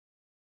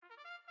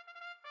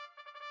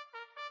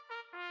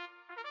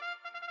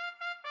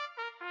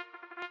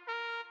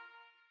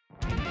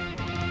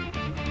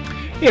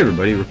Hey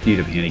everybody, Rick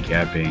Needham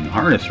handicapping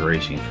harness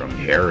racing from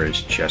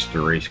Harrah's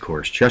Chester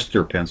Racecourse,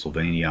 Chester,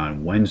 Pennsylvania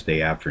on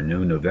Wednesday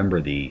afternoon, November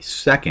the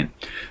 2nd.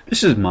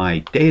 This is my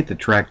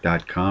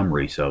dayatthetrack.com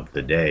race of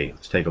the day.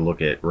 Let's take a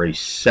look at race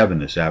 7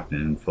 this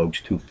afternoon,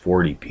 folks,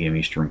 2:40 p.m.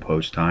 Eastern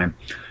Post Time.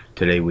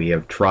 Today we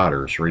have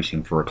trotters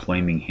racing for a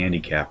claiming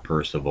handicap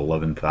purse of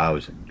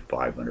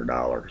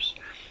 $11,500.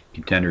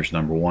 Contenders: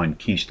 number 1,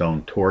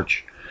 Keystone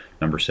Torch,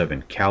 number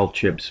 7, Cal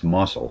Chips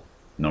Muscle,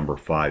 number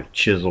 5,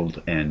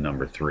 Chiseled, and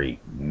number 3,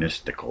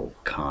 Mystical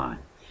Con.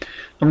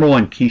 Number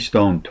 1,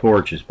 Keystone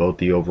Torch, is both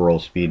the overall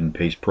speed and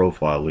pace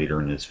profile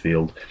leader in this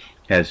field,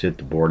 has hit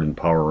the board in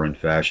power run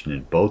fashion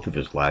in both of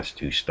his last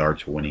 2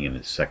 starts, winning in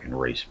his second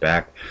race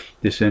back.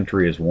 This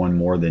entry has won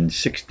more than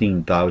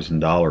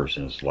 $16,000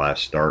 in his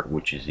last start,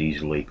 which is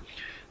easily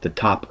the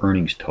top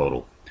earnings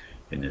total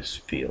in this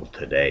field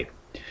today.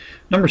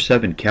 Number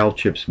 7, Cal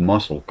Chips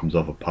Muscle, comes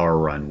off a power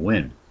run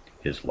win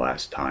his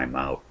last time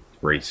out.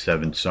 Race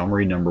 7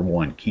 summary: number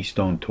 1,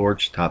 Keystone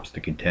Torch, tops the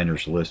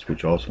contenders list,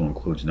 which also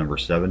includes number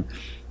 7,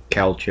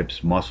 Cal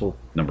Chips Muscle,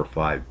 number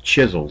 5,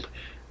 Chiseled,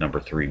 number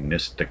 3,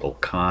 Mystical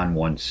Con,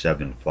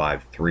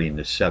 1753 in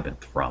the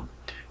 7th from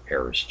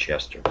Harrah's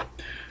Chester.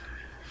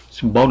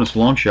 Some bonus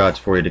long shots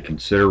for you to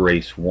consider.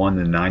 Race 1,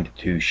 the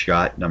 9-2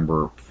 shot,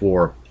 number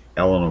 4,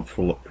 Eleanor,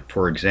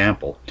 for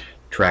example.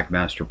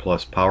 Trackmaster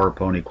Plus Power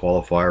Pony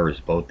qualifier is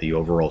both the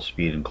overall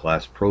speed and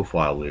class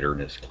profile leader in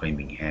this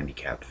claiming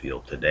handicap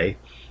field today.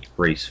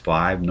 Race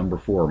 5, number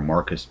 4,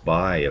 Marcus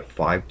By, a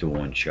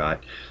 5-1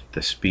 shot,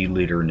 the speed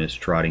leader in this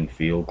trotting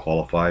field,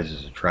 qualifies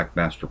as a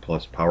Trackmaster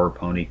Plus Power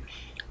Pony.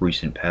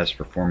 Recent past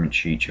performance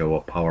sheet show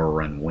a power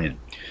run win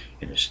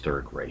in his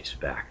third race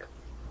back.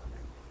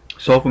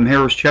 So from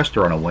Harrah's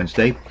Chester on a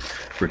Wednesday,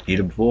 Rick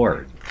Needham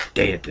for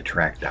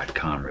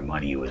dayatthetrack.com,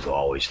 reminding you as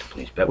always to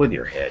please bet with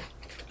your head,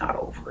 not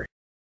over it.